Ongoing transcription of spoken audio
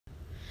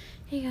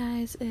Hey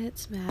guys,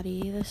 it's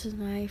Maddie. This is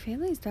my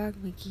family's dog,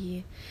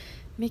 Mickey.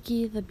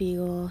 Mickey the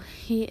Beagle.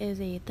 He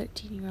is a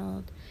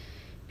 13-year-old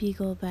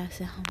Beagle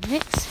Basset Hound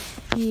mix.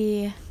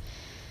 He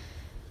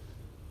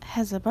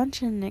has a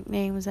bunch of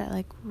nicknames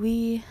that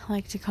we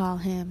like to call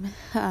him.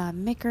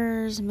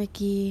 Mickers,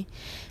 Mickey,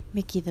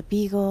 Mickey the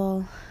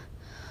Beagle,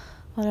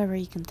 whatever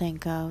you can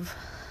think of.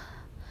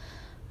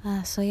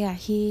 So yeah,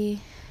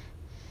 he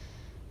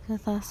is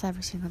with us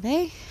every single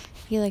day.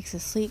 He likes to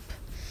sleep,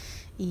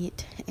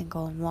 eat, and go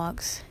on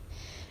walks.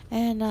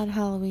 And on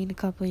Halloween a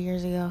couple of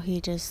years ago,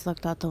 he just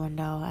looked out the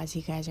window, as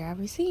you guys are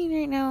probably seeing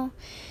right now.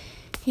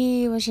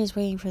 He was just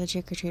waiting for the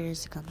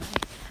trick-or-treaters to come by.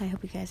 I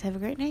hope you guys have a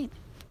great night.